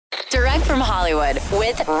Direct from Hollywood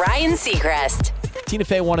with Ryan Seacrest. Tina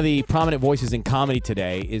Fey, one of the prominent voices in comedy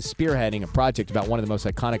today, is spearheading a project about one of the most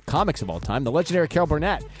iconic comics of all time, the legendary Carol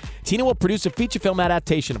Burnett. Tina will produce a feature film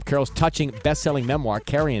adaptation of Carol's touching, best-selling memoir,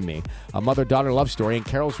 Carrie and Me, a mother-daughter love story, and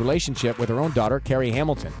Carol's relationship with her own daughter, Carrie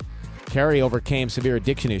Hamilton. Carrie overcame severe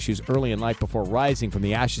addiction issues early in life before rising from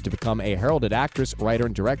the ashes to become a heralded actress, writer,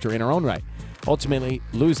 and director in her own right, ultimately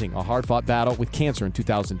losing a hard-fought battle with cancer in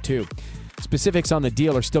 2002. Specifics on the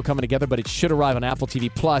deal are still coming together, but it should arrive on Apple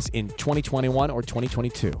TV Plus in 2021 or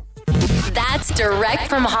 2022. That's Direct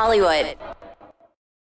from Hollywood.